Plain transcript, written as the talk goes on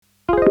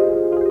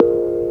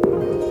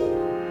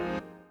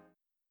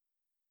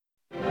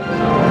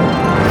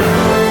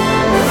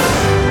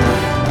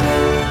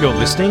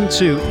listening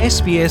to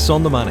SBS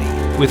On The Money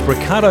with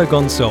Ricardo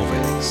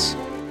Gonçalves.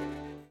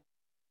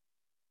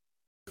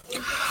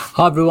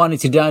 Hi everyone,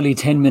 it's your daily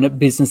 10-minute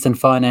business and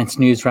finance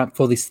news wrap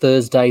for this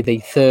Thursday, the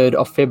 3rd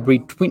of February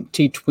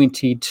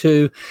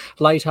 2022.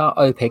 Later,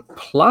 OPEC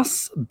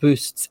Plus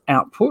boosts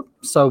output.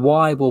 So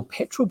why will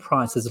petrol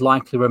prices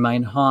likely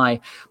remain high?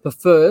 But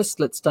first,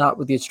 let's start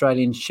with the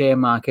Australian share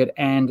market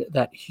and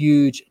that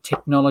huge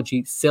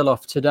technology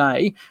sell-off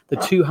today. The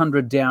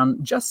 200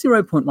 down just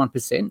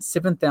 0.1%,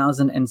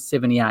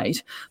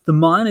 7,078. The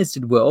miners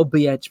did well.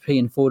 BHP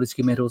and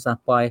Fortescue Metals up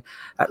by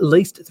at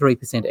least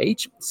 3%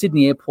 each.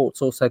 Sydney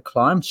Airport's also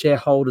climbed.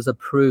 Shareholders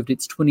approved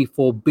its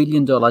 $24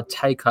 billion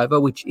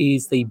takeover, which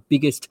is the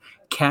biggest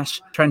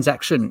cash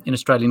transaction in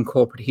Australian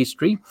corporate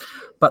history.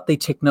 But the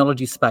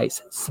technology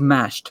space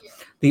smashed.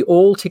 The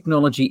All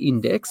Technology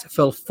Index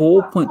fell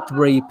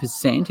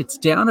 4.3%. It's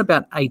down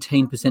about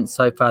 18%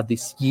 so far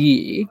this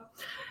year.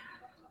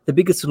 The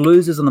biggest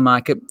losers on the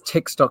market,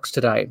 tech stocks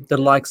today, the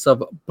likes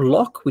of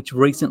Block, which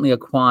recently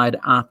acquired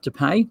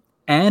Afterpay,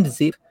 and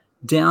Zip,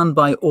 down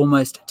by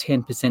almost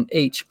 10%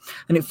 each.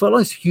 And it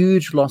follows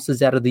huge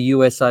losses out of the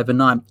US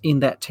overnight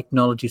in that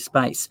technology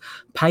space.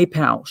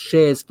 PayPal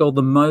shares fell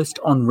the most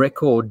on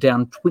record,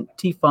 down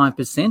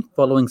 25%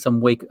 following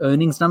some weak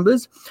earnings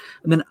numbers.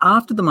 And then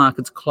after the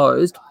markets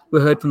closed,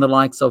 we heard from the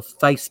likes of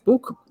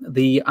Facebook,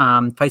 the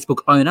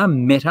Facebook owner,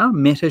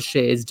 Meta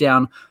shares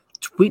down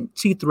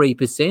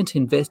 23%.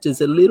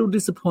 Investors a little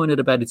disappointed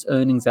about its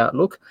earnings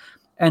outlook.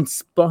 And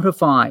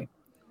Spotify,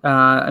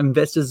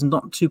 investors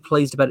not too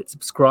pleased about its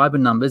subscriber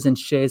numbers, and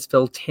shares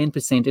fell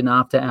 10% in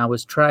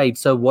after-hours trade.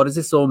 So what does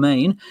this all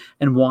mean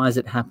and why is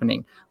it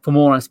happening? For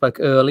more, I spoke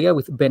earlier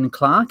with Ben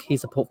Clark.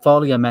 He's a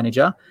portfolio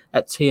manager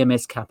at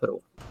TMS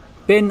Capital.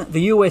 Ben,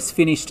 the US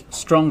finished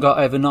stronger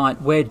overnight.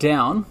 We're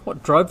down.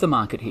 What drove the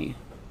market here?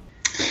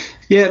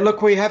 Yeah,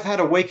 look, we have had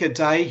a weaker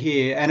day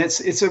here, and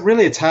it's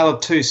really a tale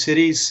of two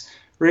cities,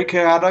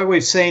 Ricardo.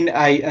 We've seen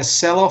a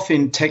sell-off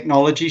in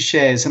technology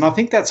shares, and I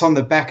think that's on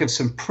the back of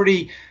some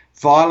pretty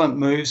violent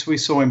moves we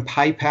saw in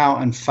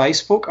PayPal and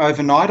Facebook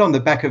overnight on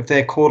the back of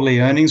their quarterly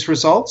earnings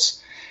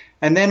results.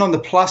 And then on the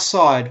plus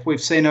side,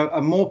 we've seen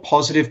a more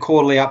positive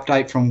quarterly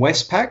update from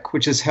Westpac,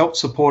 which has helped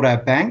support our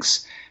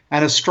banks,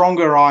 and a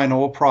stronger iron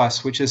ore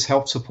price, which has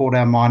helped support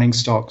our mining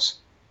stocks.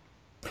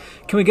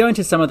 Can we go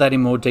into some of that in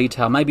more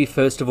detail? Maybe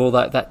first of all,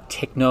 that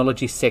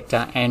technology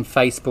sector and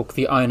Facebook,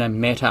 the owner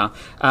Meta.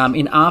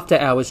 In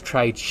after-hours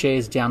trade,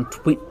 shares down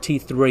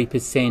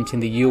 23% in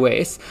the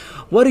US.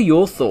 What are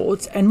your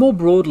thoughts? And more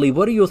broadly,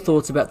 what are your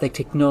thoughts about the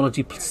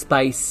technology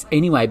space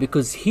anyway?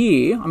 Because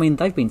here, I mean,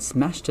 they've been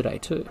smashed today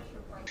too.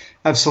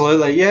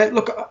 Absolutely. Yeah,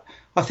 look,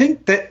 I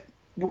think that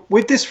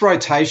with this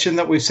rotation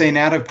that we've seen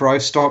out of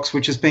growth stocks,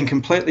 which has been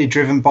completely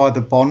driven by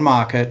the bond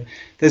market,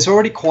 there's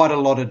already quite a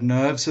lot of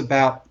nerves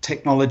about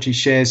technology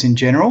shares in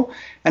general.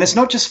 And it's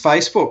not just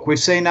Facebook. We've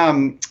seen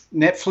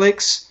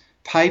Netflix,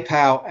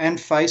 PayPal and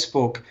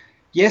Facebook.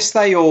 Yes,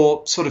 they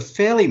all sort of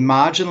fairly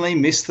marginally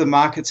missed the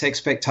market's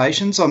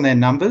expectations on their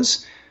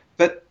numbers,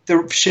 but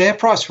the share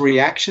price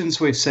reactions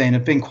we've seen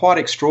have been quite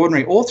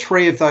extraordinary. All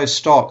three of those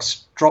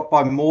stocks dropped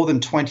by more than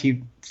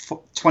 20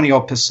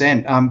 odd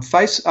percent.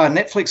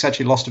 Netflix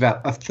actually lost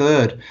about a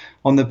third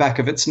on the back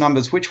of its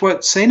numbers, which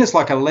were seen as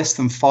like a less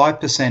than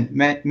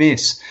 5%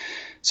 miss.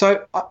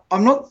 So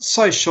I'm not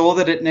so sure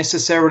that it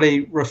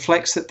necessarily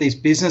reflects that these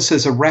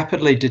businesses are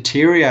rapidly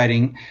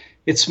deteriorating.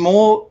 It's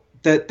more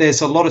that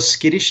there's a lot of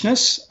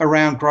skittishness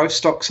around growth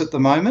stocks at the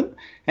moment,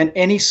 and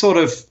any sort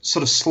of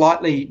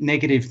slightly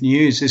negative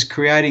news is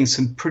creating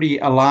some pretty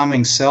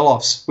alarming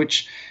sell-offs,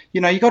 which,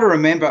 you got to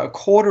remember, a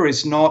quarter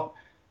is not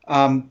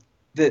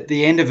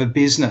the end of a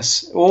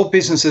business. All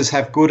businesses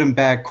have good and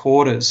bad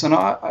quarters. And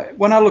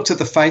when I looked at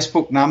the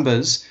Facebook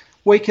numbers,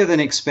 weaker than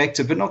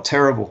expected, but not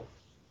terrible.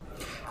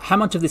 How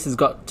much of this has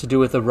got to do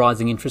with the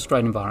rising interest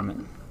rate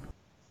environment?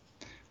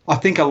 I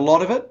think a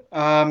lot of it.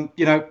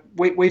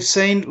 We've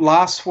seen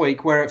last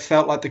week where it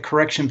felt like the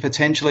correction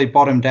potentially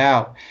bottomed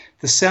out.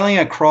 The selling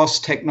across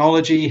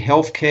technology,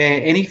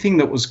 healthcare, anything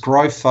that was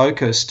growth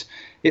focused,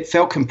 it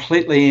felt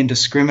completely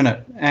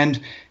indiscriminate. And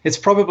it's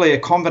probably a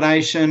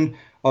combination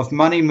of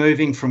money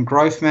moving from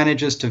growth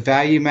managers to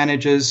value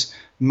managers,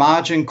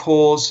 margin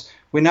calls.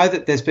 We know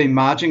that there's been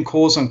margin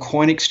calls on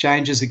coin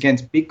exchanges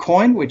against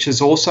Bitcoin, which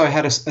has also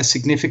had a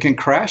significant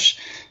crash.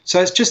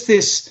 So it's just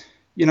this,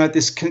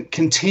 this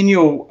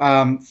continual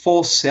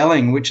false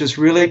selling, which has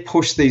really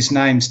pushed these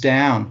names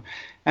down.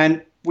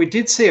 And we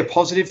did see a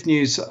positive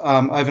news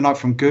overnight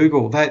from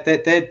Google.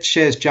 Their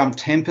shares jumped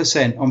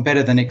 10% on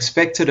better than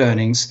expected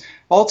earnings.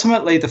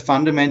 Ultimately, the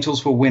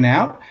fundamentals will win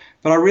out.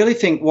 But I really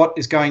think what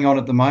is going on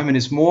at the moment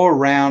is more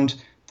around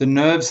the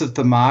nerves of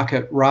the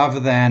market rather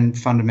than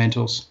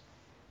fundamentals.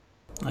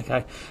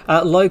 Okay.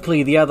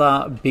 Locally, the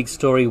other big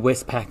story,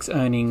 Westpac's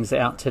earnings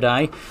out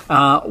today.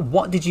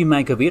 What did you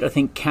make of it? I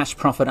think cash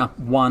profit up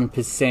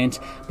 1%,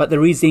 but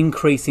there is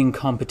increasing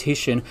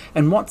competition.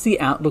 And what's the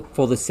outlook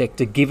for the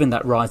sector given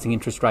that rising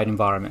interest rate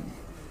environment?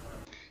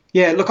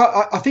 Yeah, look,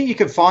 I think you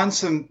could find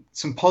some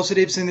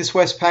positives in this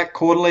Westpac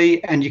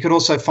quarterly, and you could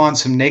also find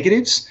some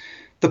negatives.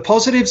 The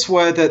positives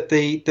were that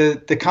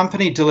the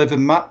company delivered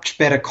much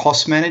better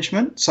cost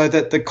management, so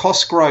that the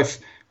cost growth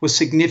was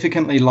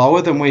significantly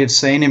lower than we have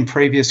seen in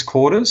previous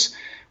quarters.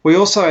 We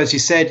also, as you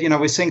said,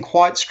 we're seeing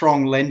quite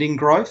strong lending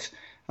growth,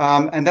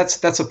 and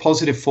that's a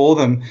positive for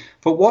them.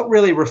 But what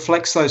really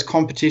reflects those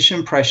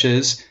competition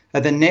pressures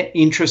are the net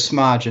interest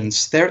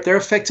margins. They're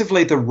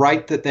effectively the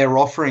rate that they're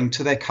offering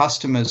to their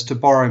customers to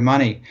borrow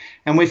money.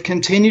 And we've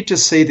continued to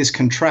see this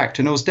contract,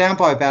 and it was down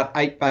by about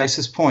 8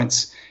 basis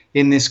points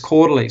in this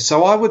quarterly.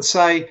 So I would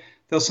say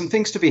there's some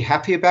things to be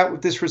happy about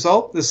with this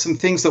result. There's some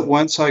things that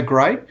weren't so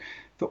great.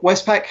 But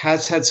Westpac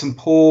has had some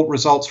poor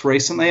results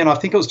recently, and I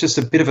think it was just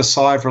a bit of a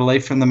sigh of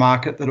relief from the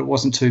market that it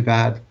wasn't too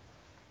bad.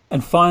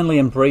 And finally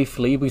and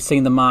briefly, we've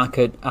seen the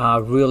market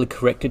really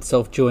correct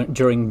itself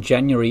during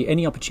January.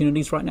 Any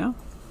opportunities right now?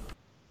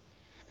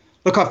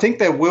 Look, I think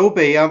there will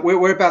be.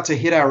 We're about to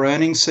hit our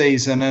earnings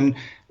season, and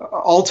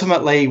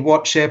ultimately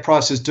what share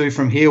prices do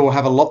from here will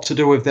have a lot to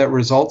do with their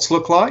results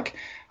look like.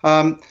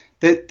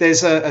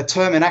 There's a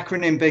term, an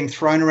acronym being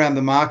thrown around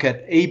the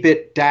market,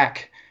 EBITDA,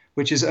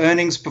 which is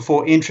earnings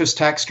before interest,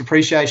 tax,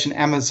 depreciation,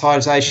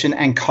 amortization,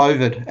 and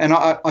COVID. And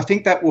I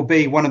think that will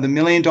be one of the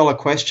million-dollar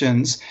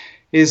questions.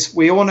 Is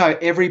we all know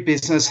every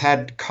business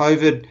had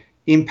COVID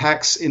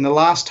impacts in the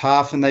last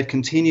half, and they've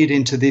continued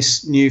into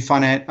this new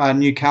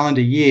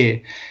calendar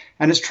year.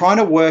 And it's trying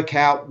to work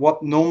out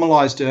what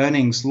normalised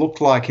earnings look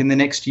like in the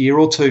next year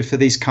or two for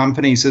these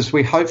companies as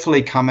we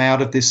hopefully come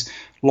out of this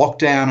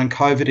lockdown and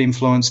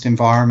COVID-influenced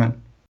environment.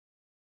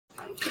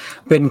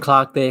 Ben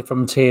Clark there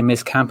from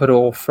TMS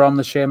Capital. From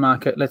the share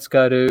market, let's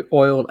go to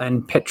oil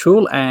and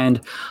petrol. And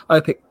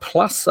OPEC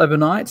Plus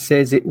overnight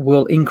says it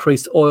will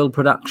increase oil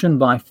production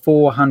by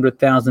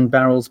 400,000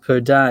 barrels per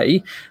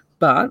day.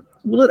 But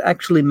will it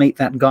actually meet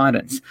that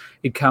guidance?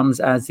 It comes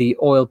as the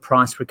oil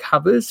price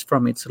recovers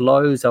from its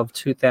lows of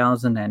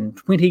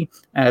 2020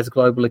 as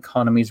global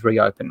economies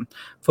reopen.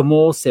 For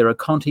more, Sarah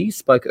Conti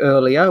spoke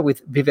earlier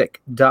with Vivek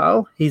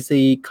Dal. He's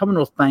the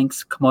Commonwealth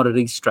Bank's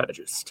commodities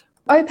strategist.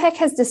 OPEC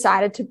has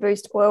decided to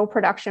boost oil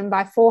production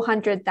by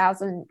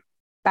 400,000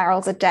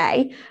 barrels a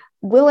day.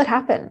 Will it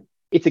happen?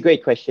 It's a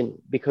great question,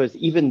 because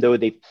even though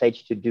they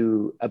pledged to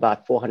do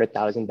about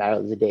 400,000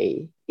 barrels a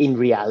day, in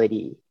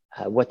reality,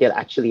 what they'll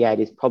actually add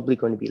is probably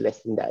going to be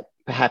less than that,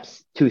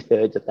 perhaps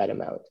 2/3 of that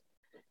amount.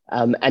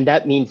 And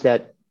that means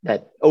that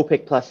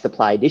OPEC Plus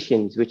supply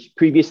additions, which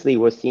previously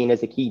was seen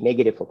as a key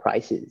negative for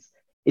prices,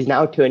 is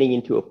now turning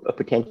into a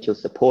potential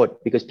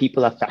support, because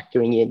people are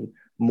factoring in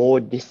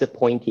more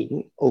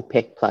disappointing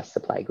OPEC Plus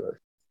supply growth.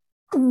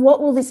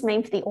 What will this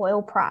mean for the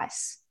oil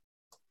price?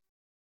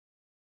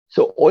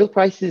 So oil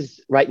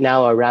prices right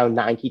now are around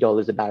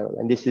 $90 a barrel,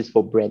 and this is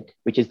for Brent,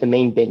 which is the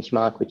main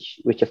benchmark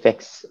which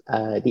affects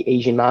the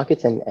Asian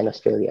markets and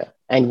Australia.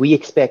 And we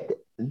expect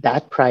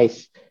that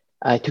price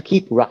to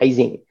keep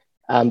rising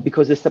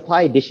because the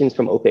supply additions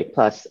from OPEC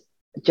Plus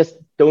just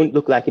don't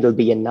look like it'll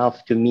be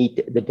enough to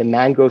meet the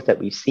demand growth that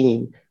we've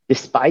seen,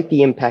 despite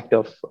the impact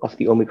of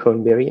the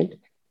Omicron variant,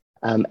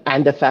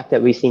 and the fact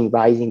that we're seeing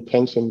rising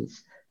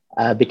tensions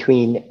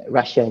between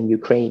Russia and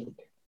Ukraine.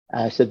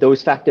 So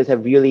those factors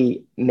have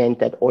really meant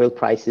that oil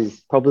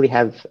prices probably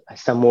have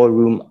some more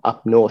room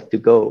up north to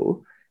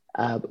go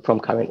from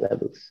current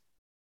levels.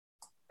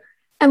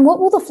 And what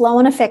will the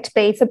flow-on effect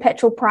be for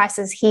petrol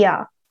prices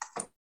here?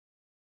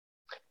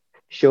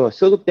 Sure.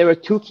 So look, there are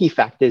two key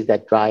factors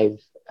that drive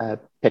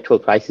petrol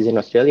prices in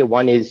Australia.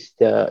 One is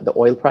the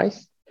oil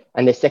price,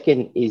 and the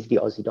second is the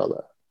Aussie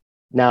dollar.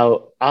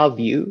 Now, our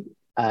view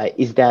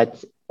is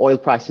that oil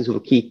prices will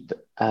keep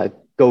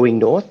going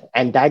north,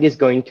 and that is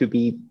going to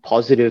be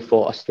positive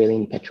for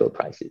Australian petrol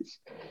prices.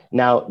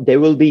 Now, there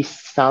will be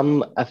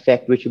some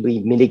effect which will be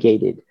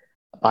mitigated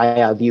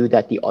by our view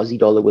that the Aussie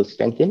dollar will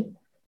strengthen.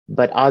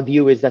 But our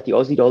view is that the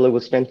Aussie dollar will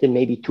strengthen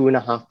maybe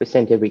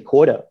 2.5% every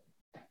quarter.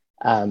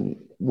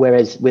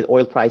 Whereas with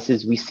oil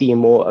prices, we see a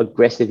more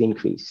aggressive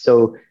increase.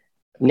 So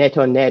net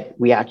on net,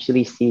 we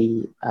actually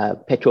see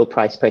petrol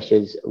price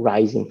pressures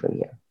rising from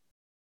here.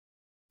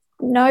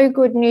 No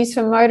good news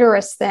for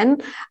motorists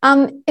then.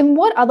 In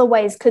what other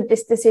ways could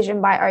this decision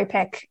by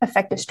OPEC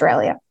affect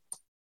Australia?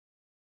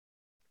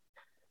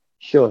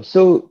 Sure.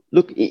 So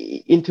look,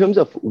 in terms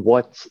of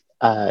what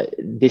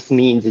this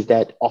means is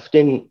that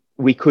often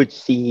we could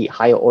see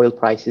higher oil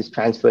prices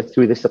transfer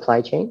through the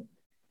supply chain.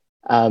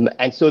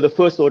 And so the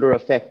first order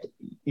effect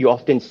you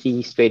often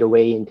see straight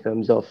away in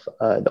terms of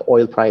the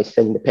oil price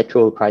and the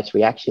petrol price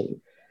reaction.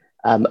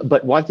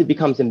 But once it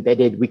becomes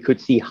embedded, we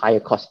could see higher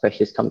cost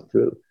pressures come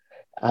through.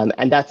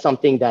 And that's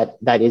something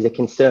that is a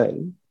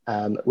concern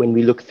when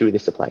we look through the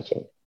supply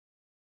chain.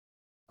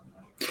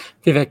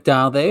 Vivek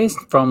Dal there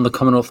from the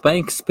Commonwealth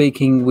Bank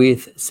speaking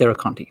with Sarah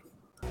Conti.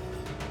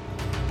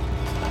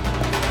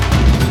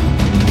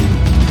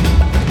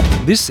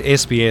 This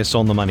SBS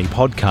On The Money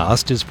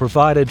podcast is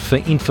provided for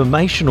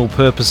informational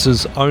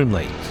purposes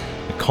only.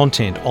 The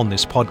content on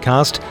this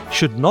podcast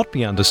should not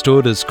be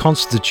understood as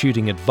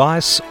constituting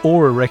advice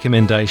or a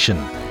recommendation.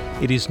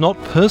 It is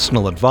not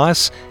personal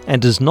advice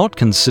and does not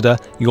consider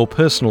your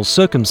personal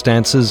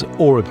circumstances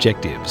or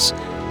objectives.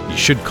 You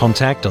should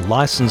contact a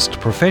licensed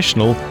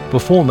professional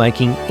before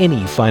making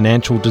any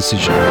financial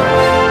decision.